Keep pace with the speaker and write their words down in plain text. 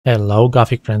Hello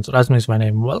Gothic friends, Razmi is my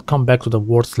name. Welcome back to the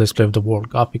worst let's play of the world,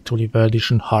 Gothic 2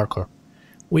 edition hardcore.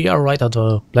 We are right at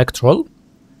the Black Troll.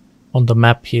 On the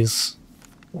map he's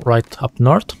right up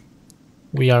north.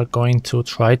 We are going to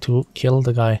try to kill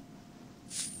the guy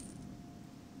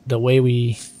the way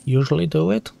we usually do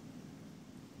it.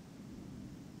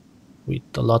 With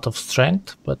a lot of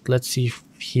strength, but let's see if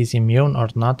he's immune or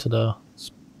not to the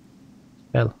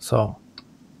spell. So,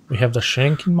 we have the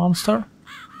shrinking monster.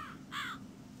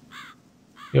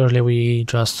 Usually we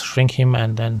just shrink him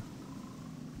and then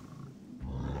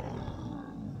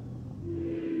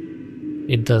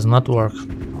it does not work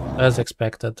as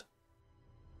expected.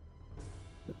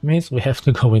 That means we have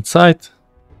to go inside,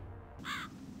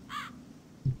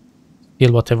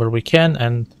 steal whatever we can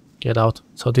and get out.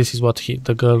 So this is what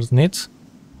the girl needs.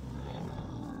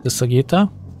 The Sagita.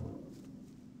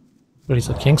 There is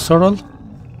a King Sorrel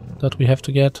that we have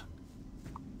to get.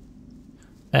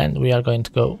 And we are going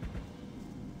to go.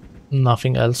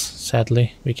 Nothing else,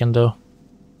 sadly, we can do.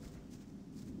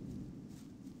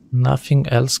 Nothing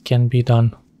else can be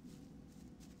done.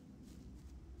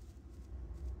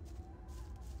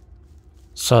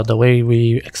 So the way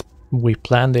we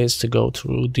planned is to go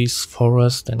through this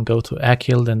forest and go to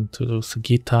Akil, then to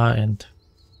Sagita and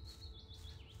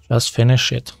just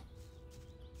finish it.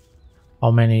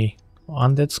 How many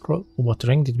undead scroll? What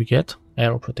ring did we get?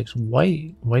 Arrow protection.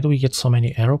 Why do we get so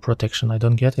many arrow protection? I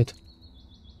don't get it.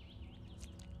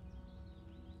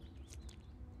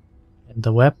 And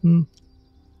the weapon,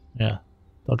 yeah,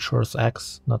 Dodger's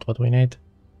axe, not what we need.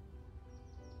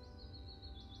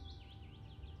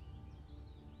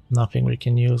 Nothing we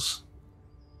can use.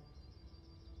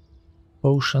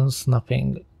 Potions,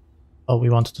 nothing. Oh, we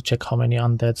wanted to check how many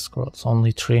undead scrolls.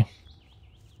 Only 3.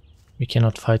 We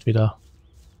cannot fight with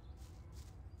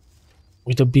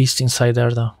a beast inside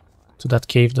there, though. To that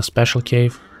cave, the special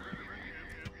cave.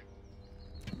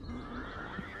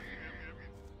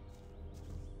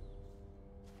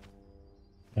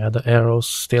 Yeah, the arrows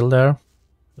still there,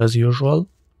 as usual.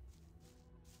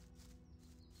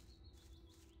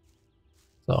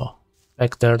 So,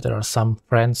 back there are some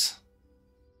friends.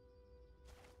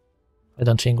 I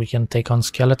don't think we can take on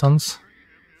skeletons.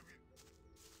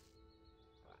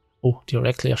 Oh,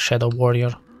 directly a shadow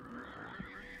warrior.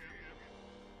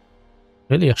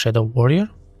 Really a shadow warrior?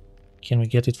 Can we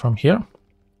get it from here?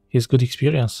 He's good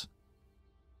experience.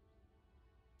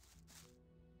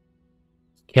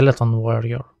 Skeleton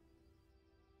warrior.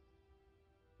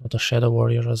 Not a shadow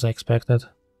warrior as I expected.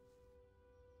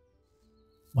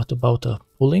 What about a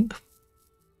pulling?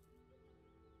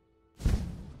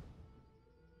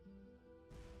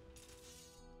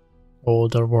 Oh,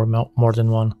 there were more than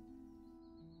one.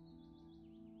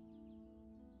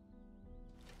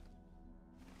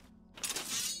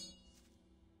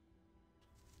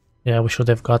 Yeah, we should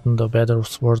have gotten the better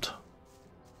sword.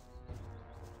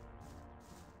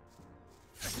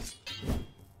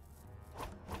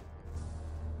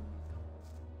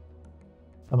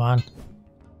 Come on.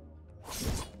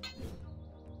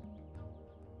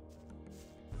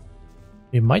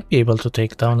 We might be able to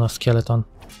take down a skeleton.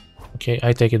 Okay,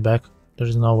 I take it back. There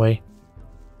is no way.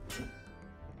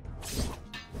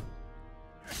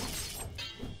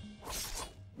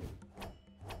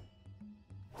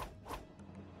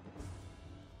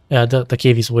 Yeah, the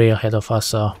cave is way ahead of us,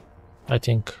 so I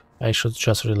think I should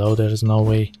just reload. There is no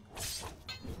way.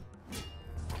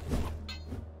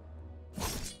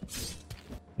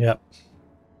 Yeah.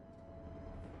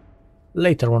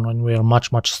 Later on, when we are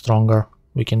much stronger,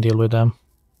 we can deal with them.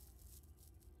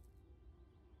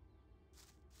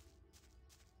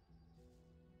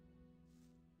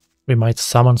 We might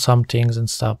summon some things and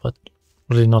stuff, but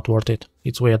really not worth it.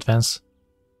 It's way advanced.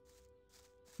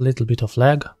 Little bit of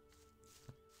lag.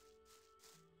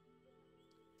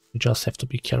 We just have to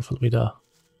be careful with the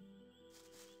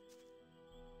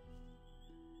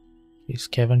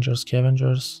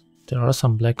scavengers. There are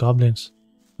some black goblins.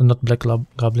 Not black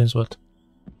goblins, but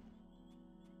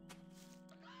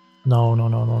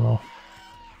no.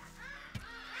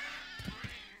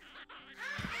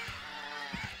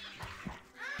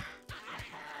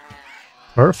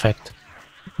 Perfect.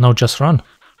 No, just run.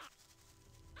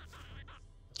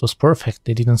 It was perfect.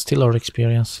 They didn't steal our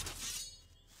experience.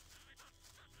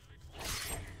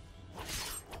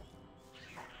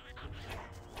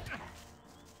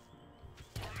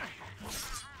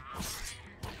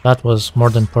 That was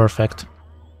more than perfect.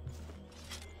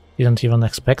 Didn't even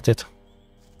expect it.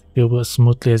 It was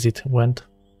smoothly as it went.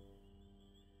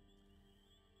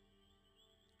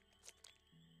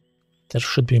 There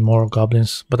should be more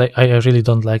goblins, but I really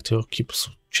don't like to keep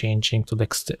changing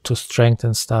to strength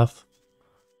and stuff.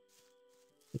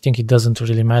 I think it doesn't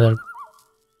really matter,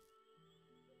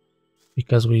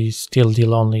 because we still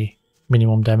deal only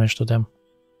minimum damage to them,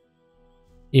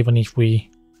 even if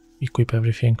we equip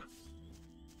everything.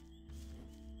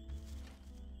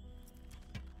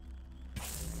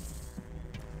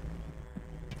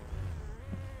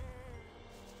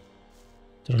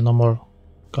 There are no more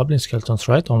goblin skeletons,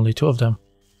 right? Only 2 of them.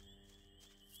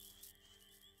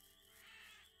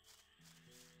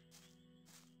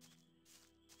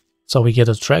 So we get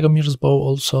a Dragomir's bow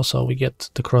also, so we get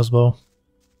the crossbow.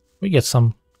 We get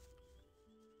some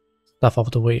stuff out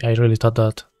of the way. I really thought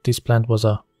that this plant was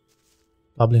a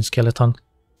goblin skeleton.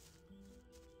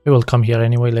 We will come here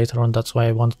anyway later on, that's why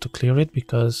I wanted to clear it,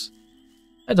 because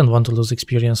I don't want to lose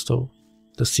experience to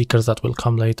the seekers that will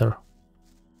come later.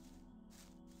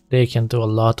 They can do a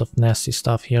lot of nasty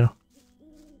stuff here.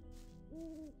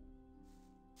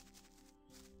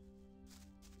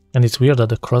 And it's weird that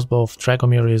the crossbow of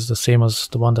Dragomir is the same as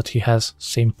the one that he has.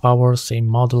 Same power, same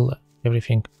model,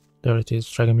 everything. There it is,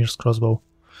 Dragomir's crossbow.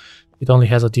 It only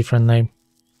has a different name.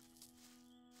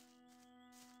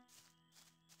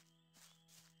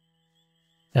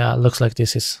 Yeah, looks like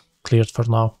this is cleared for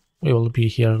now. We will be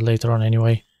here later on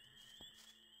anyway,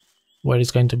 where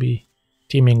it's going to be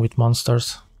teeming with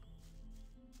monsters.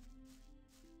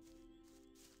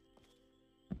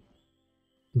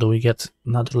 Do we get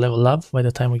another level up by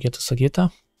the time we get to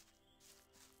Sagitta?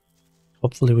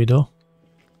 Hopefully we do.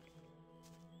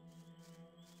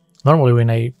 Normally when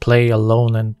I play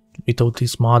alone and without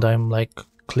this mod, I'm like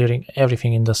clearing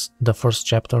everything in the first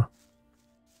chapter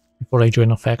before I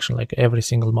join a faction, like every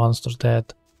single monster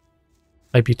dead.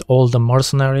 I beat all the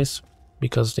mercenaries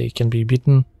because they can be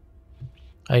beaten.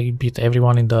 I beat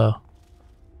everyone in the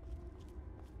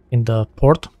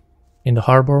port, in the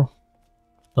harbor.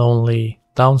 The only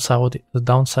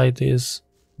downside is,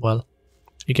 well,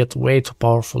 you get way too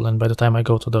powerful, and by the time I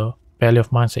go to the Valley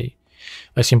of Mines,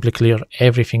 I simply clear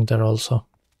everything there also.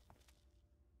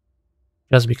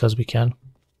 Just because we can.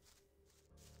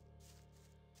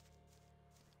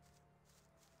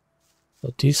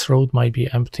 So this road might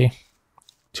be empty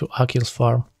to Akil's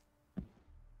farm.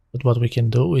 But what we can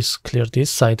do is clear this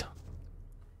side.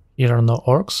 Here are no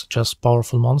orcs, just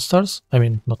powerful monsters. I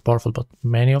mean, not powerful, but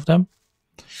many of them.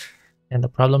 And the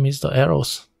problem is the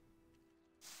arrows.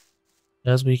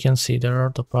 As we can see, there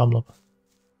are the problem.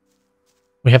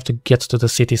 We have to get to the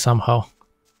city somehow.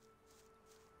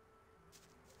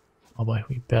 Oh boy,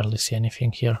 we barely see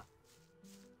anything here.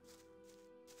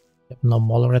 We have no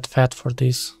Molred fat for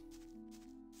this.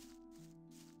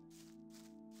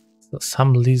 So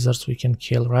some lizards we can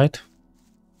kill, right?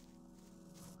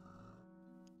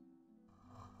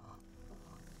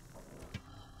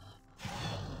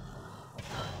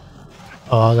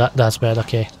 Oh, that's bad,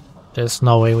 okay. There's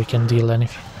no way we can deal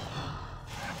anything.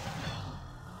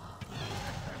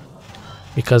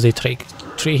 Because they take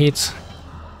 3 hits.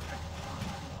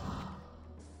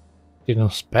 Didn't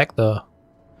expect the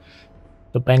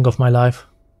bang of my life.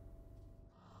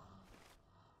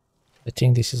 I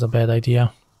think this is a bad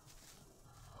idea.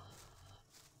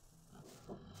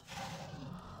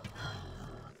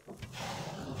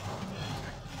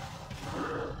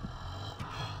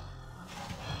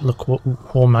 Look,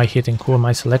 who am I hitting? Who am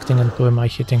I selecting and who am I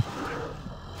hitting?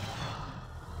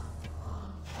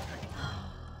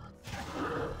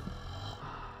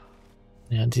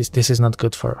 Yeah, this is not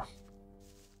good for...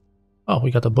 Oh,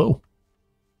 we got a bow. Do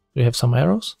we have some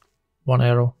arrows? 1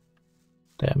 arrow.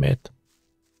 Damn it.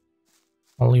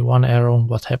 Only 1 arrow.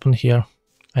 What happened here?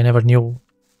 I never knew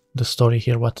the story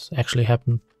here, what actually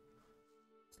happened.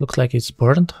 Looks like it's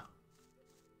burned.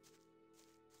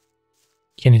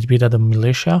 Can it be that the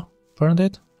militia burned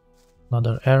it?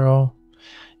 Another arrow.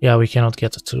 Yeah, we cannot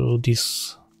get to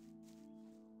this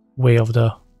way of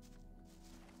the...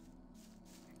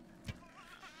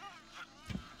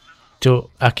 to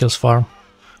Akil's farm.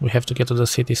 We have to get to the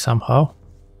city somehow.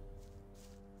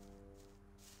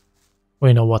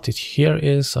 We know what it here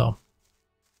is, so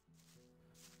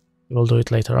we will do it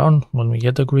later on when we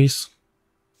get the grease,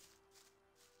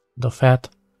 the fat.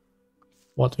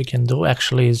 What we can do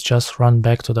actually is just run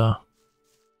back to the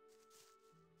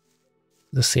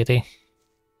city.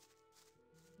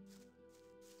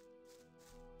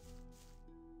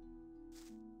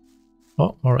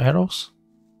 Oh, more arrows.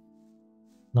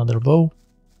 Another bow.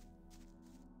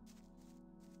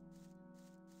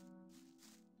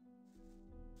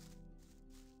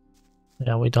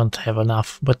 Yeah, we don't have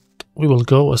enough, but we will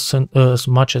go as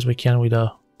much as we can with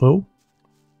a bow.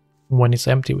 When it's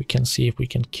empty, we can see if we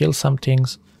can kill some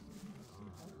things.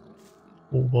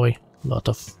 Oh boy, a lot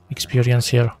of experience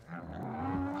here.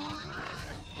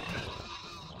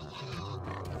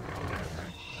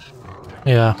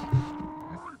 Yeah.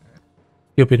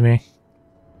 Stupid me.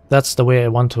 That's the way I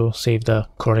want to save the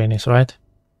Korenis, right?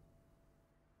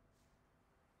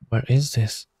 Where is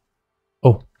this?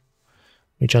 Oh,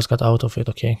 we just got out of it,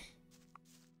 okay.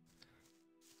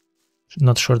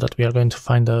 Not sure that we are going to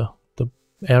find the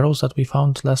arrows that we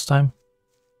found last time.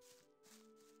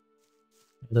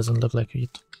 It doesn't look like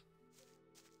it.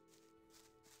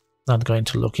 Not going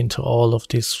to look into all of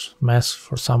this mess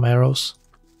for some arrows.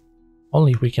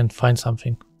 Only if we can find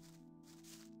something.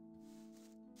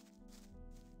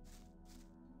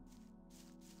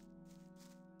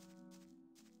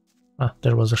 Ah,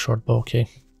 there was a short bow, okay.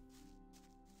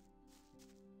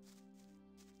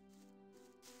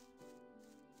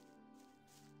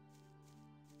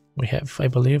 We have, I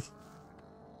believe,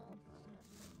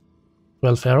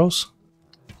 12 arrows.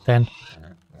 10.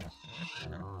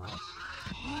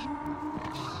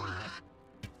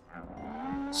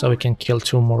 So we can kill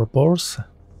 2 more boars.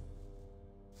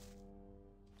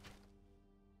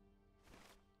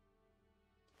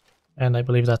 And I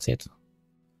believe that's it.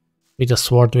 With the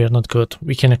sword we are not good.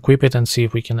 We can equip it and see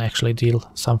if we can actually deal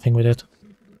something with it.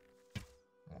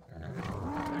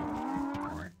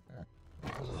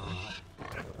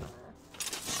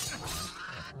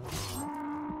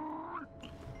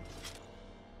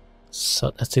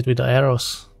 So that's it with the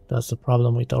arrows. That's the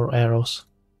problem with our arrows.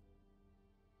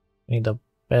 We need a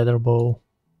better bow.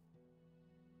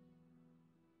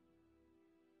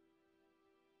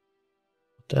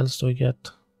 What else do we get?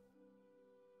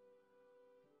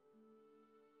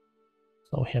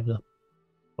 So we have the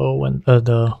bow and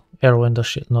the arrow and the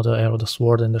shield, not the arrow, the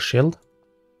sword and the shield.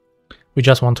 We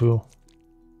just want to...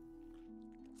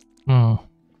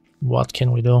 what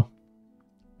can we do?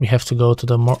 We have to go to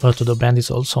the bandits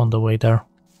also on the way there.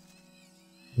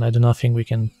 And I do not think we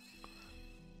can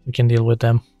deal with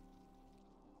them.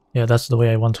 Yeah, that's the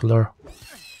way I want to lure.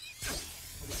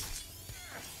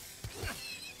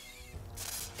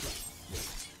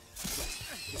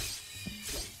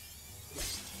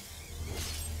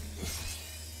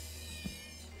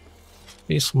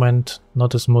 This went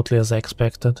not as smoothly as I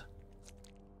expected.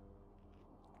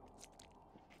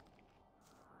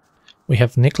 We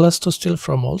have Nicholas to steal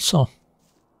from also.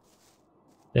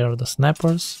 There are the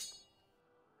snappers.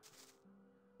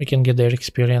 We can get their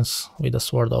experience with the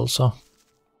sword also.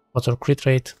 What's our crit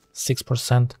rate?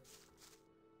 6%.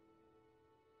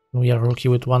 We are rookie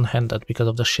with one-handed because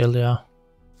of the shield, yeah.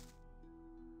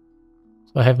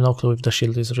 So I have no clue if the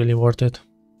shield is really worth it.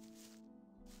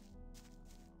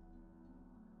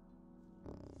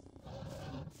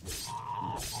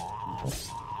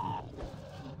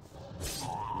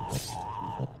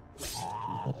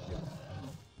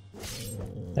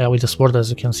 Yeah, with the sword, as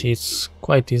you can see, it's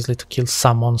quite easy to kill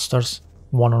some monsters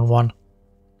one-on-one.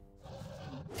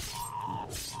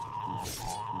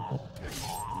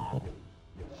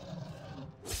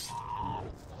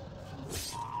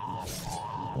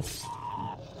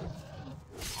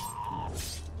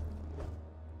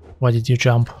 Why did you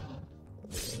jump?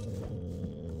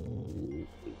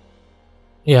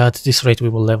 Yeah, at this rate we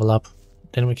will level up.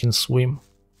 Then we can swim,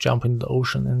 jump in the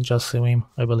ocean and just swim,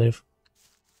 I believe.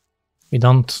 We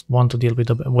don't want to deal with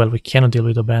the... well, we cannot deal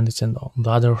with the bandits, and on the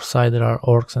other side there are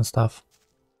orcs and stuff.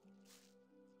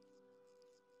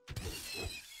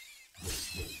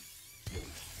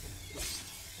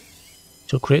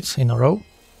 Two crits in a row.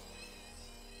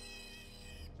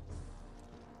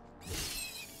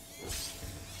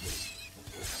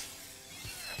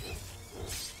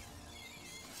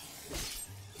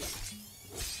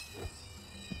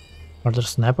 Are there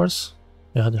snappers?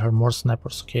 Yeah, there are more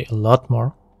snappers. Okay, a lot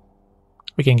more.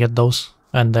 We can get those,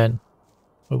 and then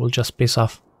we will just piss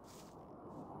off.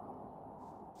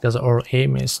 Because our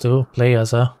aim is to play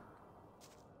as a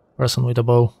person with a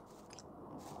bow.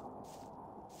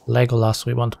 Legolas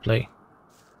we want to play.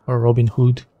 Or Robin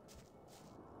Hood.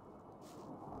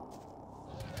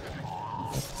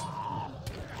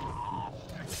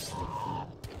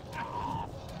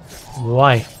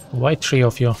 Why? Why 3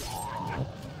 of you?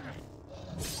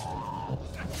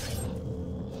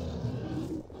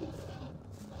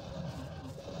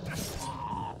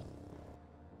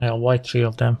 Yeah, why 3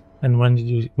 of them? And when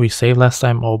did we save last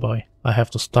time? Oh boy, I have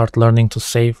to start learning to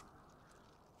save.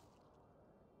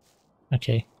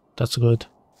 Okay, that's good.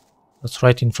 That's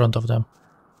right in front of them.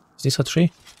 Is this a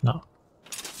 3? No.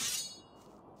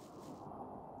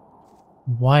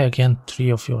 Why again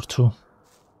 3 of your 2?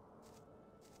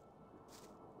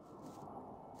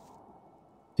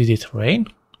 Did it rain?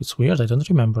 It's weird, I don't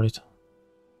remember it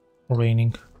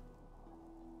raining.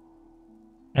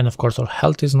 And of course our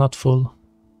health is not full.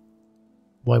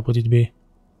 Why would it be?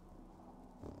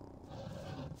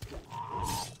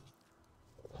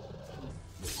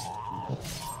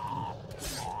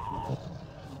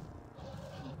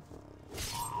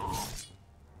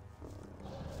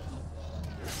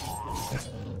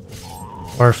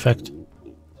 Perfect.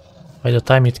 By the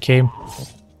time it came,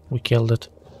 we killed it.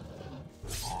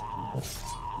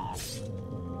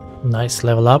 Nice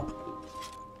level up.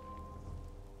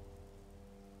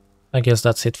 I guess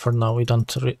that's it for now. We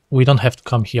don't have to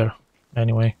come here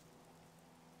anyway.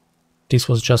 This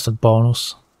was just a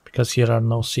bonus because here are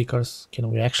no seekers.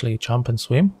 Can we actually jump and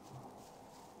swim?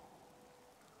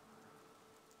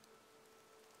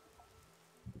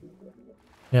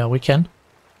 Yeah, we can.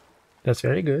 That's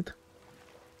very good.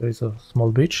 There is a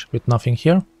small beach with nothing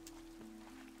here.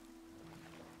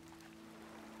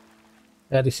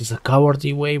 Yeah, this is a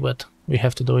cowardly way, but we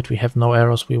have to do it. We have no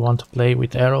arrows. We want to play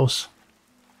with arrows.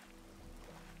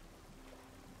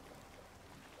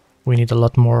 We need a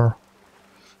lot more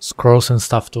scrolls and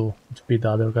stuff to beat the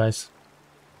other guys.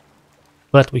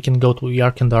 But we can go to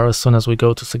Jharkendar as soon as we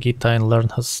go to Sagitta and learn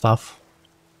her stuff.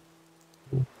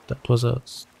 Ooh, that was a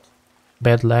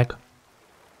bad lag.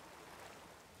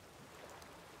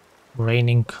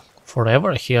 Raining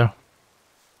forever here.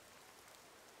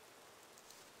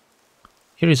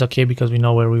 Here is okay because we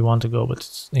know where we want to go,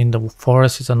 but in the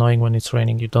forest it's annoying when it's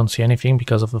raining. You don't see anything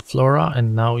because of the flora,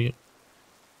 and now you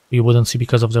wouldn't see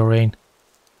because of the rain.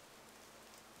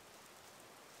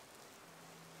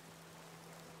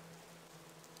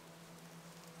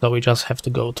 So we just have to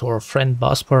go to our friend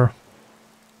Basper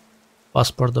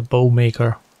the bow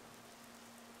maker,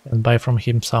 and buy from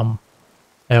him some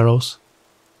arrows.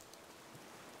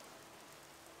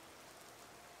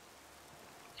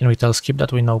 Can we tell Skip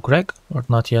that we know Greg or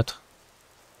not yet?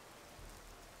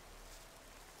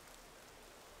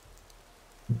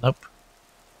 Nope.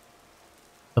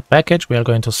 The package we are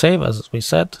going to save, as we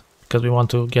said, because we want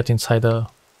to get inside the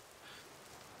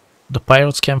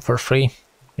pirates camp for free.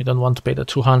 We don't want to pay the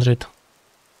 200.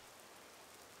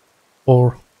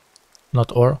 Or,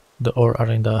 not or, the or are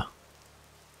in the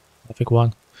Gothic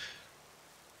one.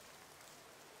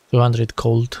 200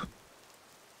 gold.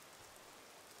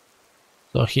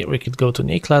 So here we could go to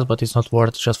Niklas, but it's not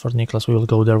worth just for Niklas. We will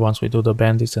go there once we do the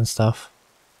bandits and stuff.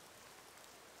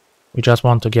 We just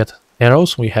want to get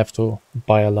arrows. We have to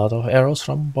buy a lot of arrows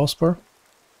from Bosper.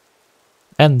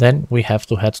 And then we have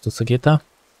to head to Sagitta.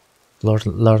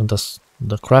 Learn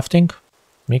the crafting.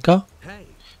 Mika,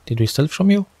 did we steal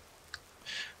from you?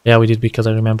 Yeah, we did, because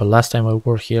I remember last time we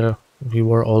were here, we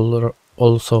were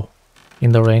also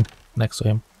in the rain next to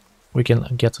him. We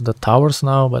can get to the towers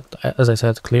now, but as I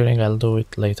said, clearing I'll do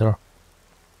it later.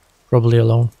 Probably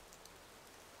alone.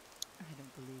 I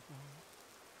don't believe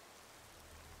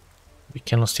that. We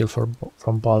cannot steal from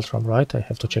Baltram, right? I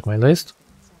have to check my list.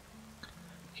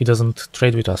 He doesn't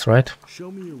trade with us, right?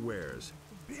 Show me your wares.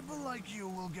 People like you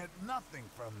will get nothing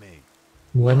from me.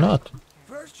 Why not?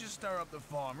 First you stir up the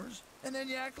farmers, and then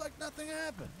you act like nothing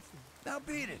happened. Now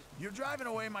beat it. You're driving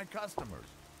away my customers.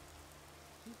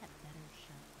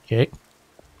 Okay.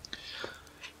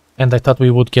 And I thought we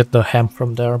would get the ham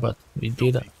from there, but we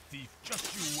didn't. Thief,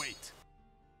 just you wait.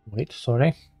 Wait,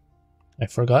 sorry. I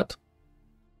forgot.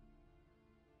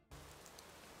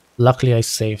 Luckily I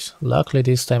saved. Luckily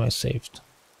this time I saved.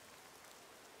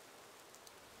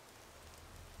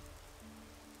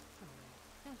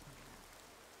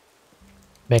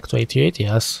 Back to 88,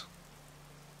 yes.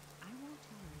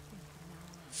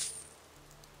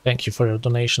 Thank you for your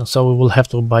donation. So we will have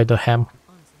to buy the ham.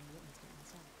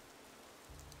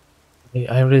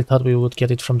 I really thought we would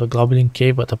get it from the Goblin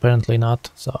Cave, but apparently not,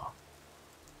 so...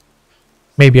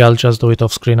 Maybe I'll just do it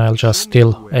off screen, I'll just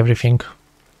steal everything.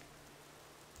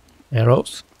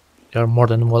 Arrows? You're more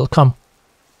than welcome.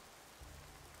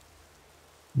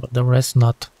 But the rest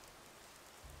not.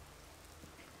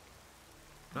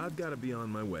 I've got to be on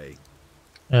my way.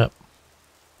 Yeah.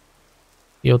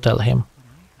 You tell him.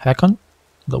 Hakon,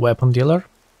 the weapon dealer.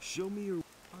 Show me your...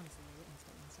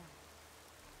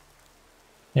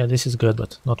 Yeah, this is good,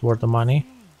 but not worth the money.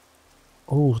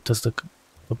 Oh, does the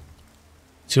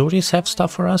tourists have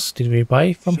stuff for us? Did we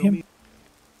buy from him?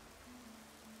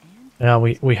 Yeah,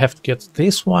 we have to get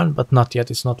this one, but not yet.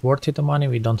 It's not worth it, the money.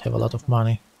 We don't have a lot of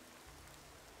money.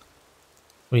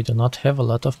 We do not have a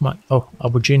lot of money. Oh,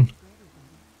 Abujin.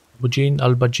 Abujin,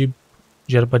 Albajib,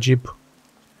 Jerbajib.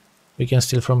 We can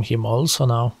steal from him also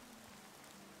now.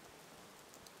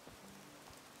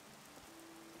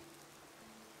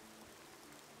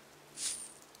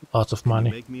 Lots of money.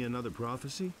 Make me another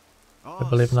prophecy? I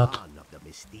believe not. Son of the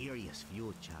mysterious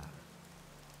future.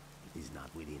 It is not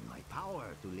within my power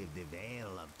to live the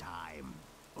veil of time.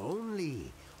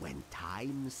 Only when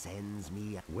time sends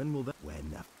me. When will that?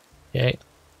 When the... Yeah,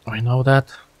 I know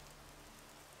that.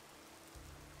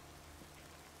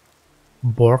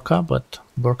 Borka, but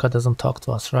Borka doesn't talk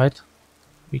to us, right?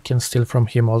 We can steal from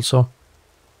him also.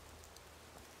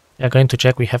 Yeah, going to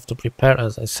check. We have to prepare,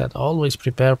 as I said. Always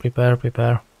prepare, prepare,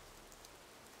 prepare.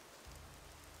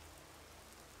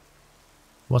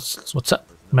 What's up,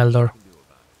 Melder?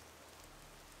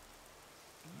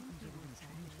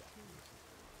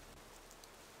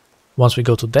 Once we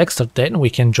go to Dexter, then we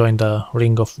can join the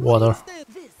Ring of Water.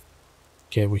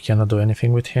 Okay, we cannot do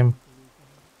anything with him.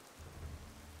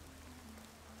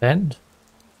 And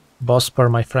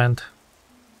Bosper, my friend.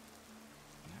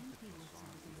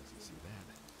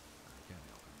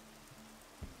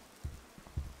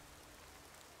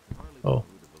 Oh,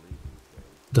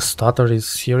 the stutter is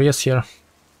serious here.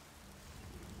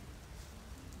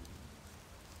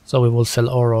 So we will sell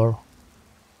all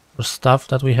our stuff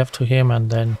that we have to him,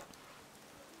 and then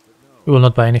we will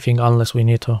not buy anything unless we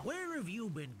need to. Where have you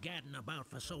been gadding about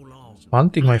for so long?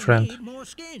 Hunting, my I friend. need more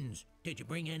skins. Did you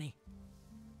bring any?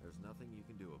 There's nothing you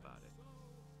can do about it.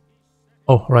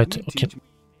 Oh, right. Okay.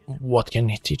 What can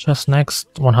he teach us next?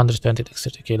 120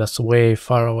 dexterity. Okay, that's way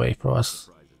far away for us.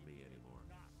 Surprises me anymore.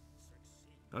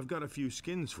 I've got a few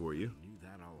skins for you. Knew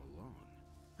that all along.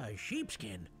 A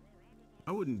sheepskin?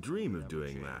 I wouldn't dream of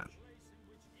doing that.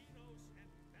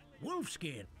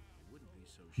 Wolfskin?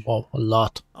 Wow, a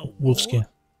lot. A Wolfskin.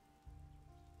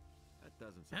 That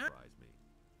doesn't surprise me.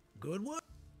 Good one?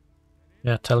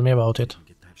 Yeah, tell me about it.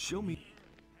 Show me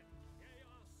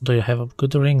Do you have a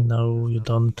good ring? No, you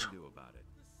don't. what to do about it.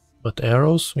 But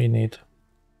arrows we need.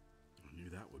 I knew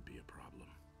that would be a problem.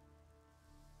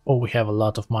 Oh, we have a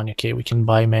lot of money. Okay, we can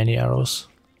buy many arrows.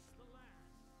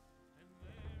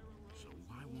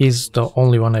 He's the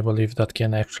only one, I believe, that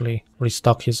can actually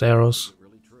restock his arrows.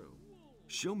 Really true.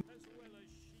 Show me.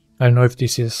 I don't know if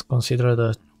this is considered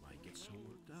a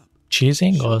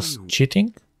cheesing or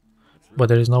cheating, but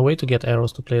there is no way to get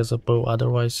arrows to play as a bow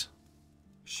otherwise.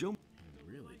 Show me.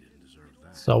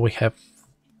 So we have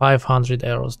 500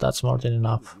 arrows, that's more than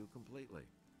enough. You completely.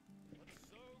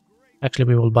 Actually,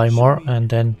 we will buy more and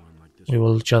then we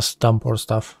will just dump our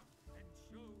stuff.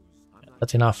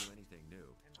 That's enough. Anything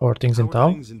new. Our things in How are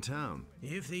town. things in town?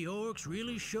 If the orcs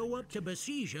really show up to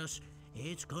besiege us,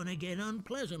 it's gonna get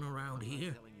unpleasant around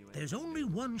here. There's only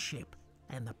one ship,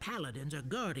 and the paladins are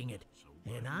guarding it.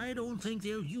 And I don't think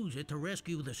they'll use it to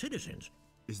rescue the citizens.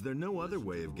 Is there no other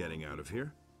way of getting out of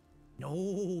here?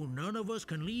 No, none of us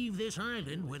can leave this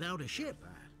island without a ship.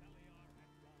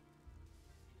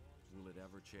 Will it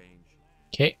ever change?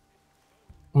 Okay.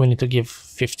 We need to give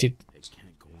 50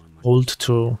 gold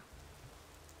to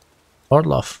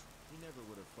Orlov. He never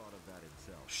would have thought of that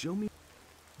himself. Show me.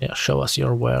 Yeah, show us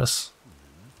your wares.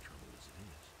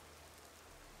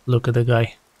 Look at the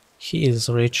guy. He is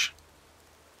rich.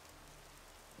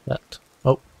 That.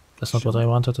 Oh, that's not what I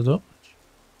wanted to do.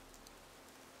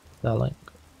 Selling.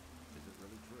 Is it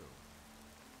really true?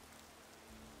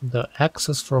 The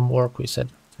access from work we said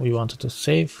we wanted to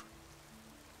save.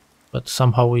 But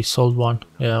somehow we sold one.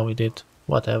 Yeah, we did.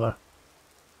 Whatever.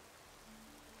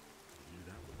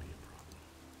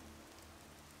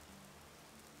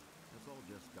 That's all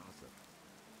just gossip.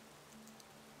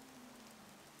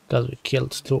 Because we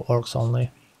killed 2 orcs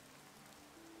only.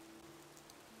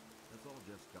 That's all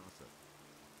just gossip.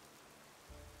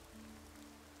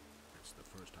 That's the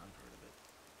first I've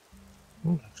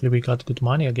heard of it. Actually, we got good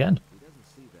money again. He doesn't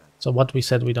see that. So what we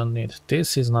said we don't need.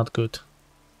 This is not good.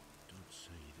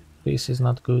 This is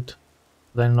not good.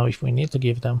 I don't know if we need to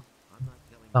give them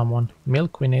someone.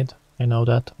 Milk we need. I know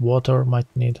that. Water might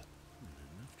need.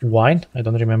 Wine. I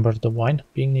don't remember the wine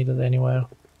being needed anywhere.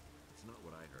 It's not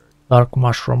what I heard. Dark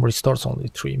mushroom restores only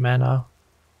 3 mana.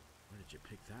 Where did you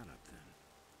pick that up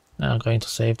then? I'm going to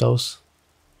save those.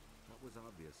 That was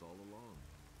obvious all along.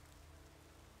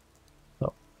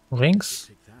 So, rings.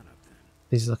 Pick that up then.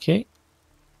 This is okay.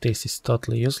 This is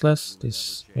totally useless.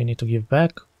 This we need to give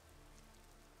back.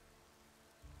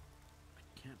 I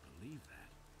can't believe that.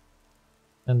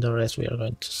 And the rest we are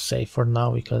going to save for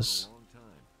now because Long time.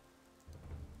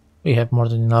 we have more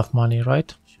than enough money, right?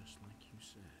 Just like you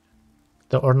said.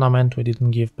 The ornament we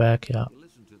didn't give back, yeah. You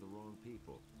listen to the wrong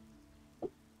people.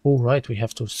 Oh, right, we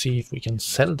have to see if we can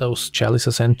sell those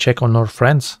chalices and check on our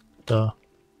friends, the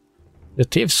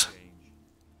thieves.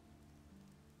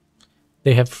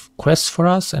 They have quests for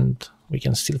us and we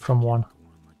can steal from one. Go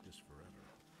on like this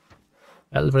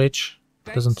forever. Elbridge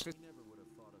doesn't...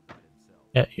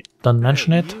 Yeah, don't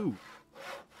mention it. You.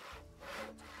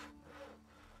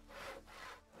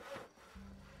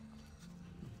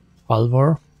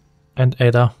 Alvor and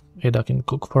Ada. Ada can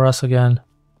cook for us again.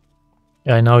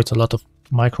 Yeah, I know it's a lot of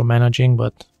micromanaging,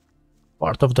 but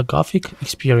part of the Gothic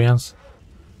experience.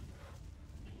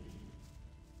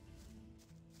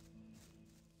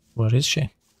 Where is she?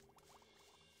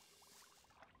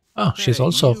 Oh, she's Hey,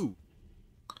 also you.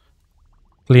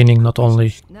 cleaning, not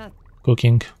only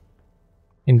cooking.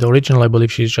 In the original, I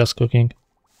believe she's just cooking.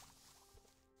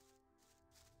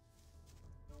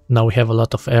 Now we have a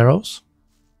lot of arrows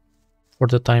for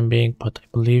the time being, but I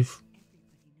believe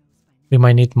we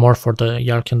might need more for the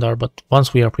Jharkendar. But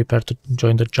once we are prepared to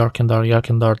join the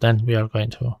Jharkendar, then we are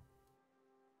going to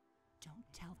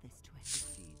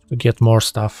get more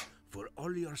stuff. For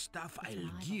all your stuff,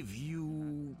 I'll give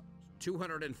you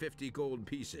 250 gold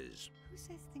pieces. Who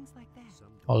says things like that?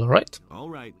 All right. All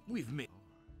right, we've made.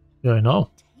 Yeah, I know.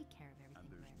 Take care of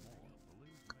everything.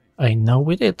 I know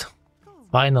we did.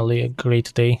 Finally, a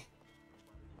great day.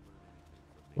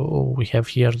 Oh, we have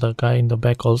here the guy in the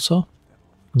back also.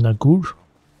 Nagur.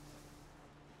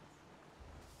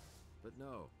 But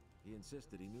no, he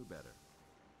insisted he knew better.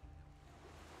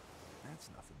 That's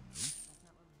nothing new.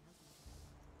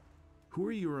 Who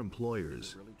are your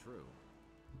employers? Really true.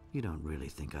 You don't really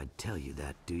think I'd tell you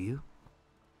that, do you?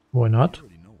 Why not? I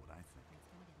already know what I think.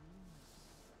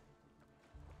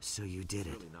 So you did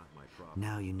it. Really not my problem.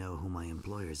 Now you know who my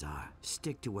employers are.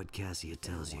 Stick to what Cassia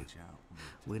tells you. Watch out.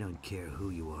 We don't care who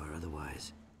you are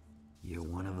otherwise. You're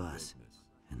one of us,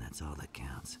 and that's all that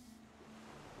counts.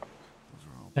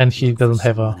 And he doesn't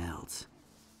have a Someone else.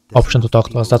 option to talk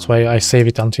to us. That's why I save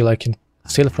it until I can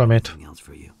steal from it. Nothing else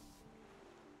for you.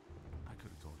 I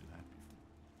could have told you that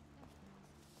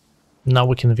before. Now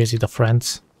we can visit the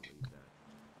friends.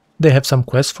 They have some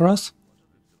quests for us.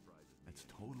 That's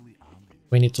totally obvious.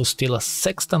 We need to steal a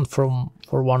sextant for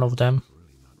one of them.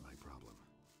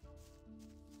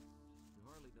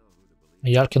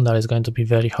 Jharkendar is going to be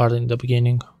very hard in the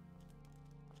beginning.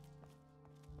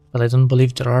 But I don't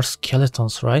believe there are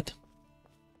skeletons, right?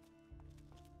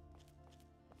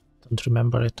 Don't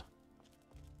remember it.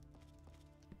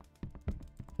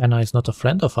 Anna is not a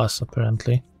friend of us,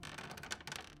 apparently.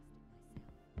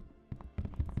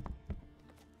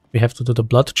 We have to do the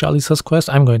Blood Chalices quest.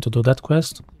 I'm going to do that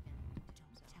quest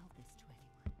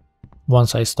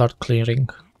once I start clearing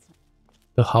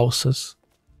the houses.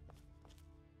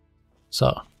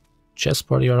 So,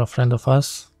 Jesper, you're a friend of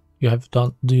us. You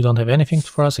don't have anything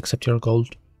for us except your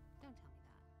gold.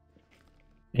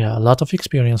 Yeah, a lot of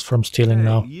experience from stealing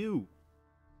now. You.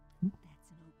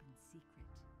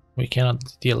 We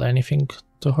cannot deal anything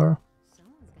to her.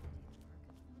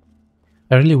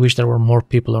 I really wish there were more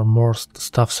people or more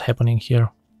stuffs happening here.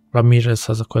 Ramirez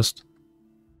has a quest.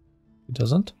 He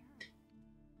doesn't?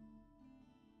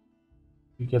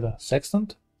 You get a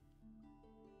sextant?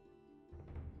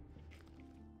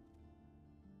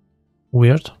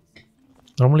 Weird.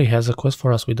 Normally he has a quest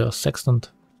for us with a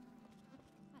sextant.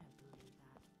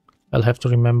 I'll have to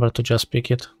remember to just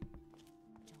pick it.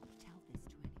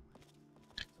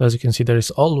 As you can see, there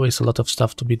is always a lot of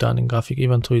stuff to be done in Gothic,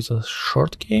 even though it's a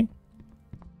short game.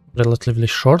 Relatively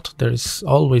short, there is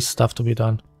always stuff to be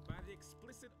done. By the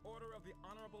explicit order of the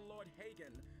Honorable Lord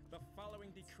Hagen, the following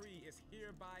decree is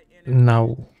hereby enacted.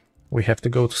 Now we have to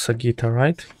go to Sagita,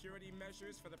 right? Security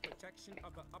measures for the protection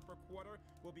of the upper quarter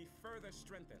will be further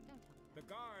strengthened. The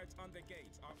guards on the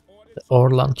gates are ordered. The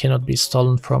Orlan cannot be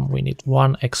stolen from. We need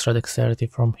one extra dexterity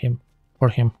from him. For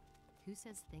him. Who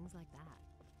says things like that?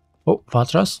 Oh,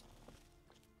 Vatras.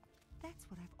 That's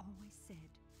what I've always said.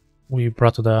 We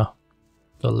brought the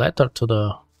letter to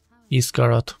the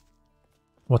Isgaroth.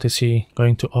 What is he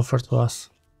going to offer to us?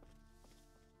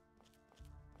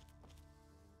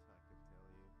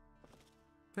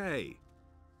 Hey,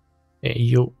 Hey,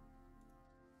 you.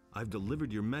 I've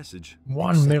delivered your message.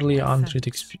 One merely my 100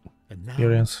 thanks. And now,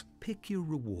 experience. pick your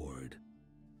reward.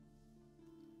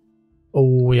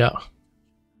 Oh, yeah.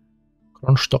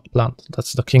 Kronstock plant.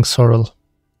 That's the King's Sorrel.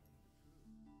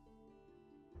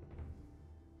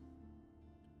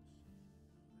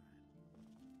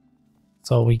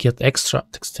 So we get extra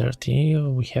dexterity.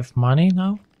 We have money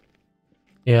now.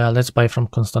 Yeah, let's buy from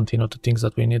Constantino the things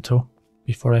that we need to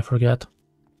before I forget.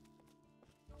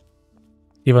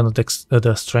 Even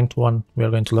the strength one, we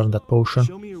are going to learn that potion.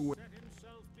 Show me your way.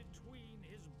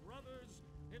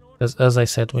 As I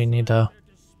said, we need a...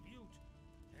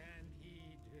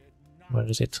 Where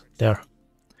is it? There.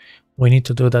 We need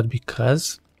to do that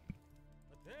because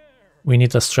we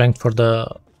need a strength for the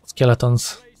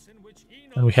skeletons.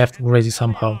 And we have to raise it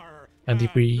somehow. And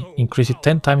if we increase it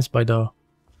 10 times by the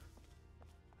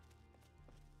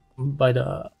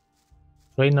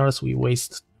trainers, we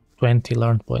waste 20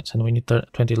 learn points, and we need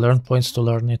 20 learn points to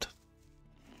learn it.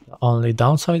 The only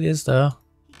downside is the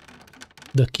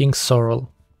King's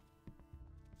Sorrel.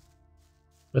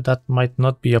 But that might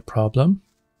not be a problem,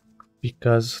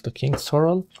 because the King's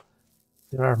Sorrel,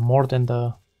 there are more than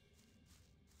the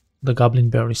Goblin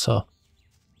Berry, so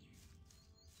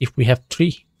if we have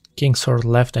 3 King Sword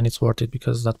left, then it's worth it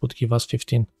because that would give us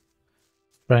 15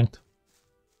 strength.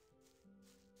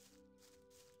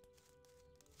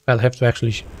 I'll have to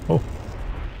actually... Oh,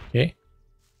 okay.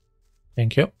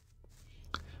 Thank you.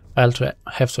 I'll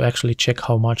have to actually check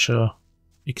how much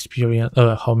experience,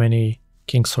 how many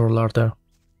King Sword are there.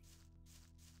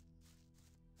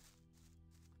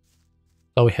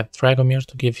 So we have Dragomir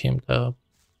to give him the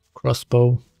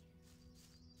crossbow.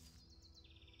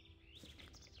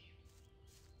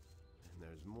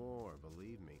 There's more,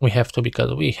 believe me. We have to,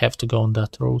 because we have to go on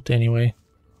that route anyway.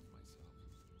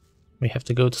 We have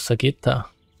to go to Sagitta.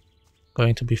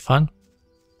 Going to be fun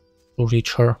to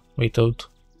reach her without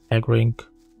aggroing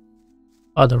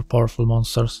other powerful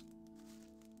monsters.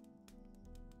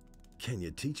 Can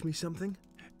you teach me something?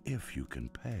 If you can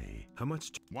pay. How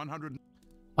much? 100.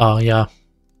 Oh yeah,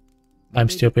 I'm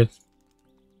stupid.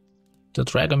 The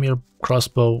Dragomir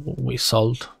crossbow we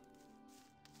sold.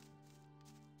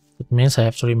 It means I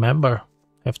have to remember.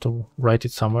 I have to write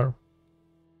it somewhere.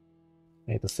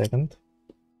 Wait a second.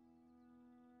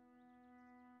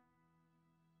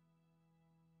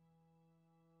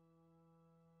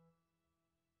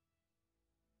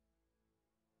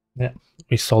 Yeah,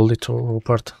 we sold it to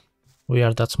Rupert. We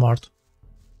are that smart.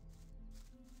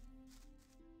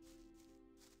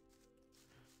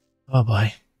 Oh boy.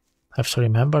 I have to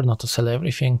remember not to sell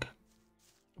everything.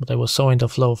 But I was so in the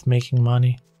flow of making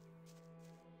money.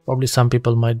 Probably some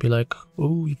people might be like,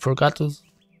 "Ooh, you forgot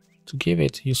to give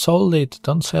it. You sold it,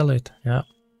 don't sell it." Yeah,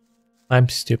 I'm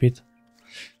stupid.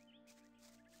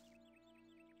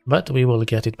 But we will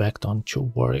get it back, don't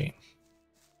you worry.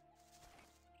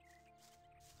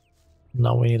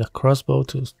 Now we need a crossbow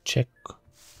to check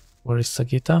where is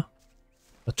Sagitta.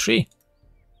 A tree.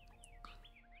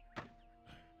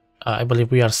 I believe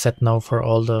we are set now for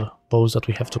all the bows that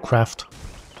we have to craft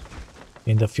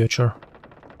in the future.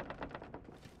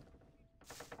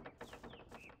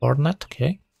 Hornet,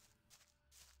 okay.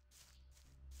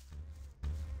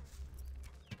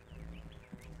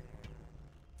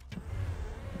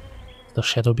 The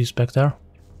shadow beast back there.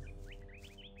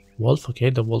 Wolf, okay,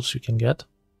 the wolves you can get.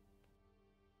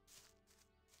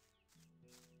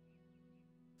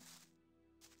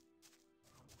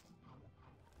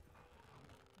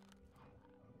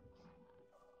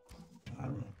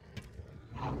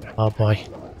 Oh boy.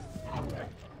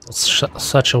 It's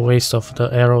such a waste of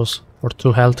the arrows for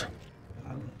 2 health.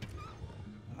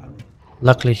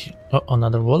 Luckily, oh,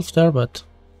 another wolf there, but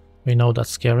we know that's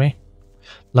scary.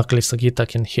 Luckily, Sagitta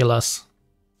can heal us.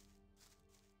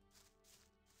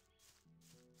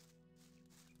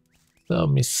 So,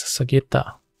 Miss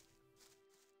Sagitta,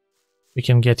 we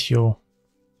can get you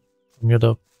from you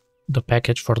the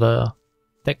package for the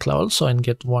Tekla also and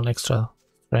get 1 extra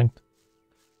strength.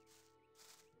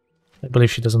 I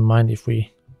believe she doesn't mind if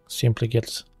we simply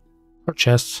get her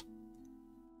chests.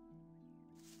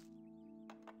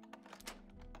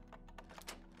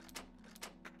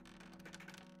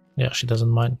 Yeah, she doesn't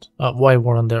mind. Why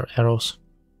weren't there arrows?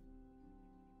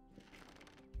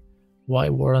 Why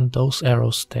weren't those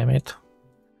arrows, damn it?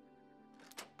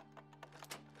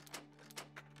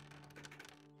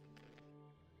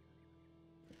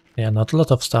 Yeah, not a lot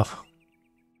of stuff.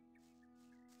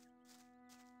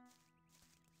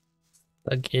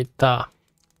 Sagitta.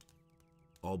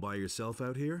 All by yourself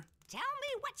out here? Tell me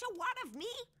what you want of me,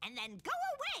 and then go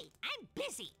away. I'm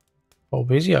busy. How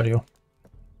busy are you?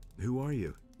 Who are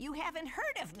you? You haven't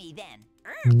heard of me then.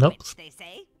 Nope. Which they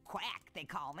say. Quack, they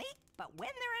call me. But when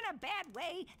they're in a bad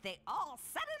way, they all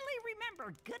suddenly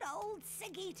remember good old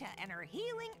Sagitta and her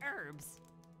healing herbs.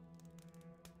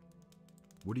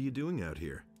 What are you doing out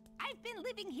here? I've been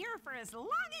living here for as long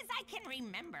as I can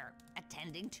remember,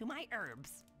 attending to my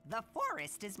herbs. The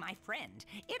forest is my friend.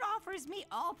 It offers me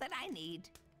all that I need.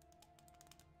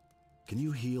 Can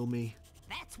you heal me?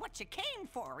 That's what you came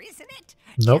for, isn't it?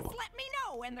 Nope. Just let me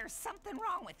know when there's something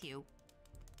wrong with you.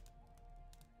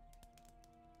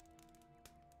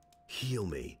 Heal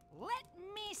me. Let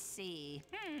me see.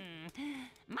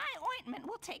 My ointment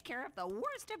will take care of the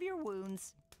worst of your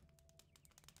wounds.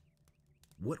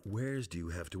 What wares do you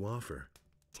have to offer?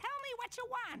 Tell me what you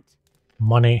want.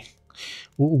 Money.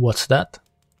 Ooh, what's that?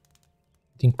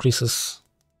 It increases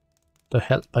the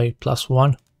health by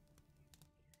 +1.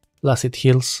 Plus it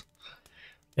heals.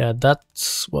 Yeah,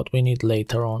 that's what we need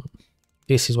later on.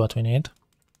 This is what we need.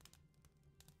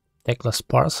 Tekla's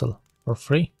parcel for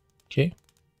free. Okay.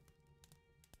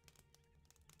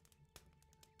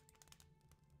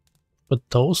 But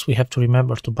those, we have to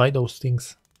remember to buy those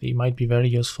things. They might be very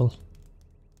useful.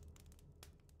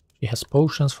 She has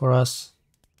potions for us.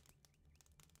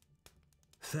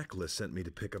 Thekla sent me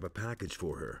to pick up a package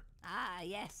for her. Ah,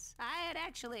 yes. I had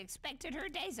actually expected her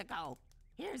days ago.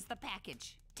 Here's the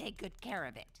package. Take good care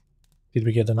of it. Did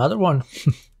we get another one?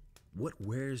 What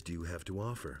wares do you have to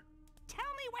offer? Tell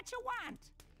me what you want.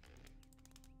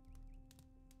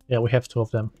 Yeah, we have 2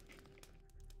 of them.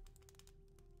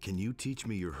 Can you teach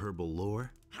me your herbal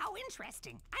lore? How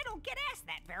interesting. I don't get asked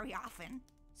that very often.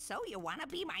 So you want to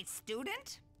be my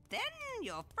student? Then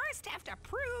you'll first have to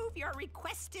prove your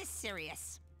request is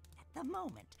serious. At the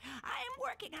moment, I am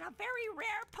working on a very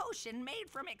rare potion made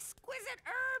from exquisite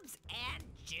herbs and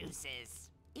juices.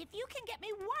 If you can get me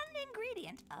one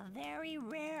ingredient, a very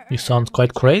rare You sound herb quite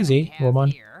which I crazy, don't have woman.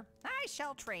 here, I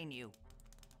shall train you.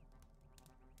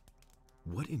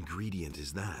 What ingredient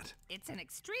is that? It's an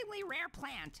extremely rare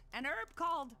plant, an herb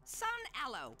called sun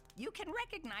aloe. You can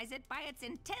recognize it by its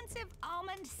intensive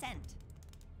almond scent.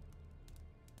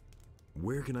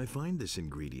 Where can I find this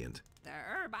ingredient? The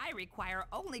herb I require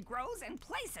only grows in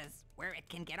places where it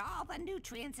can get all the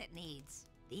nutrients it needs.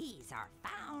 These are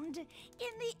found in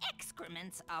the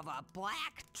excrements of a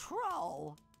black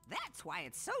troll. That's why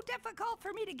it's so difficult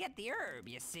for me to get the herb,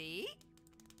 you see?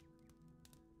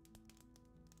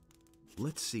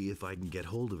 Let's see if I can get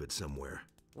hold of it somewhere.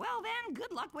 Well then,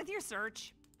 good luck with your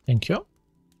search. Thank you.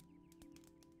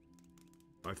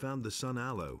 I found the sun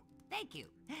aloe. Thank you.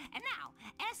 And now,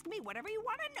 ask me whatever you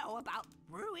want to know about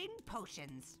brewing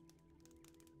potions.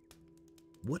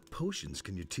 What potions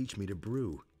can you teach me to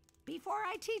brew? Before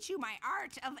I teach you my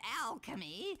art of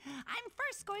alchemy, I'm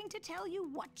first going to tell you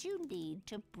what you need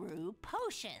to brew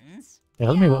potions.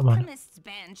 Tell The me what, man. alchemist's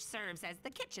bench serves as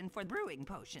the kitchen for brewing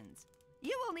potions.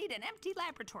 You will need an empty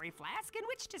laboratory flask in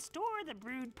which to store the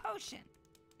brewed potion.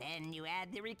 Then you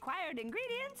add the required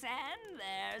ingredients and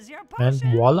there's your potion.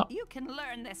 And voila. You can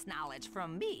learn this knowledge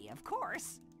from me, of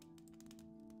course.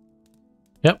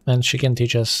 Yep, and she can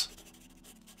teach us.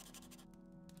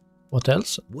 What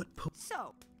else?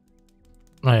 So,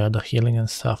 Oh yeah, the healing and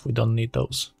stuff, we don't need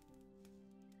those.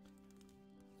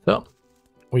 So,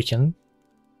 we can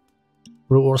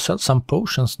brew ourselves some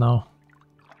potions now.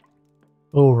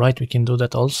 Oh right, we can do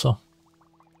that also.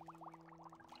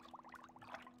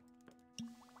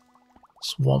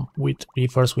 Swamp with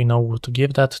beavers, we know to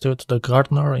give that to the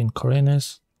gardener in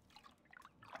Korenes.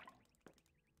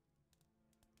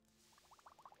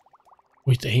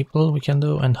 With apple we can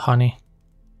do, and honey.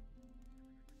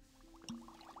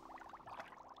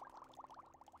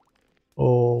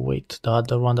 Oh wait, the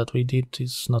other one that we did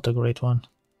is not a great one.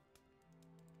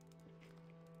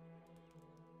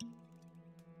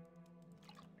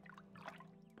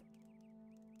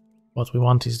 What we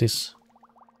want is this.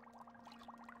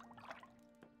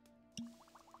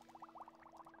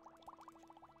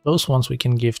 Those ones we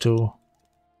can give to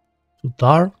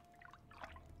Dar.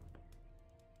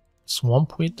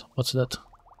 Swamp wheat, what's that?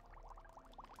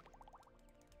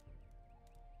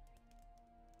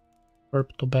 Herb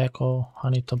tobacco,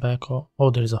 honey tobacco. Oh,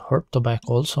 there is a herb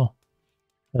tobacco also.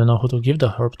 I don't know who to give the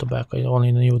herb tobacco. I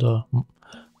only knew the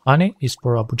honey is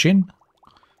for Abujin.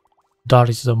 Dar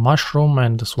is the mushroom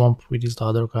and the swamp wheat is the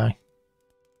other guy.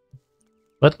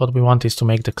 But what we want is to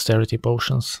make dexterity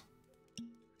potions.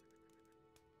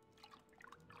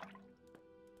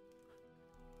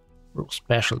 Brew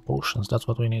special potions, that's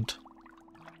what we need.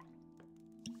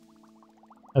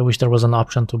 I wish there was an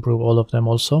option to brew all of them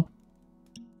also.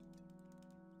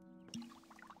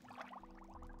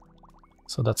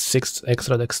 So that's 6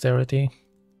 extra dexterity.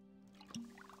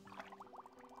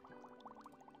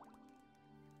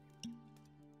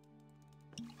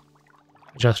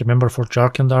 Just remember for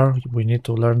Jharkendar, we need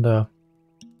to learn the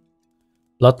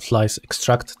blood flies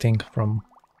extract thing from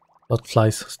blood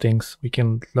flies stings. We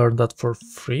can learn that for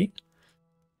free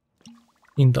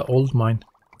in the old mine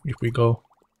if we go.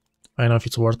 I don't know if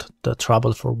it's worth the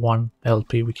trouble for 1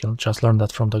 LP, we can just learn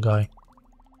that from the guy.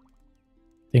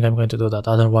 I think I'm going to do that,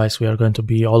 otherwise we are going to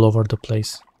be all over the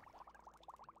place.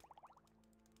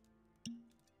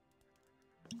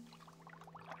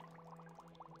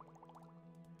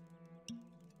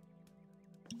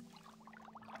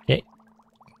 Okay,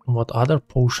 what other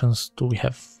potions do we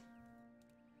have?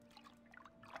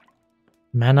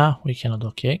 Mana, we cannot,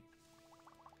 okay.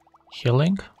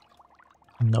 Healing?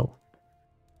 No.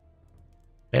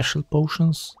 Special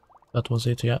potions? That was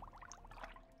it, yeah.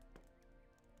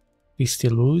 We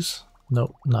still lose?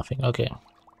 No, nothing, okay.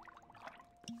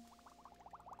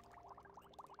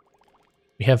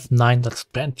 We have 9, that's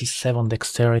 27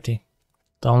 dexterity.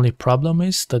 The only problem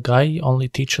is the guy only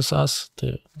teaches us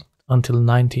until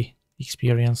 90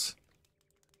 experience.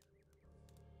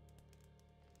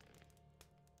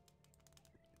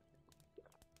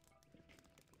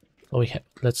 So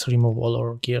let's remove all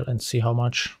our gear and see how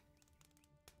much.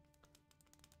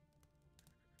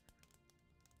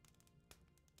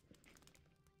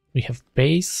 We have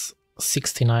base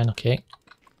 69, okay.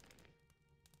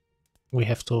 We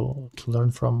have to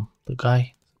learn from the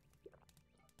guy.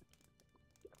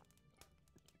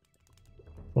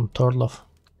 From Torlov.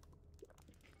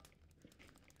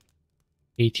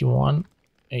 81,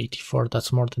 84,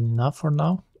 that's more than enough for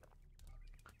now.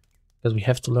 Because we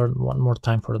have to learn one more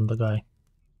time from the guy.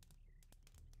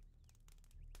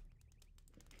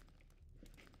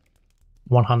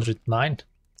 $109.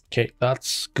 Okay,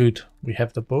 that's good. We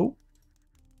have the bow.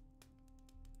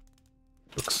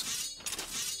 Looks.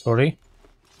 Sorry,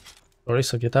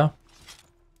 Sagita.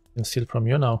 Can steal from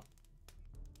you now.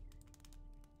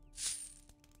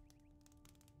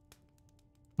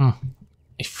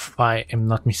 If I am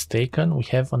not mistaken, we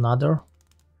have another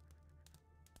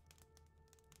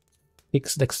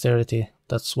 6 dexterity.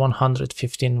 That's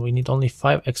 115. We need only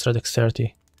 5 extra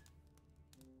dexterity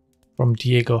from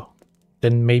Diego.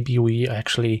 Then maybe we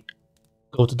actually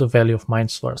go to the Valley of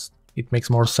Mines first. It makes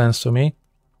more sense to me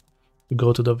to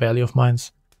go to the Valley of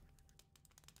Mines.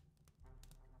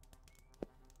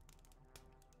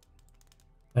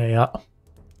 Yeah,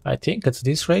 I think at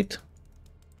this rate.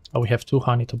 Oh, we have 2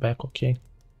 honey tobacco, okay.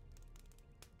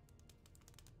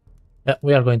 Yeah,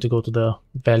 we are going to go to the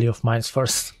Valley of Mines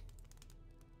first.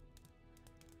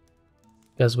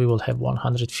 Because we will have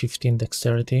 115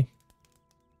 dexterity.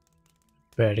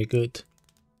 Very good.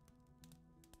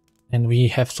 And we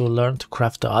have to learn to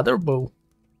craft the other bow.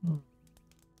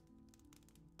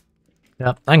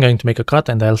 Yeah, I'm going to make a cut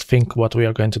and I'll think what we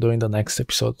are going to do in the next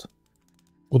episode.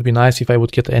 Would be nice if I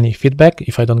would get any feedback.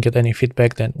 If I don't get any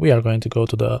feedback, then we are going to go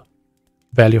to the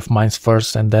Valley of Mines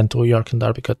first and then to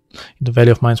Jharkendar, because in the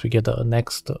Valley of Mines we get the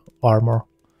next armor.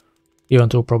 Even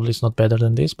though probably it's not better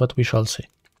than this, but we shall see.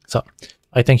 So,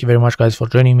 I thank you very much guys for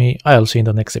joining me. I'll see you in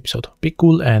the next episode. Be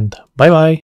cool and bye bye!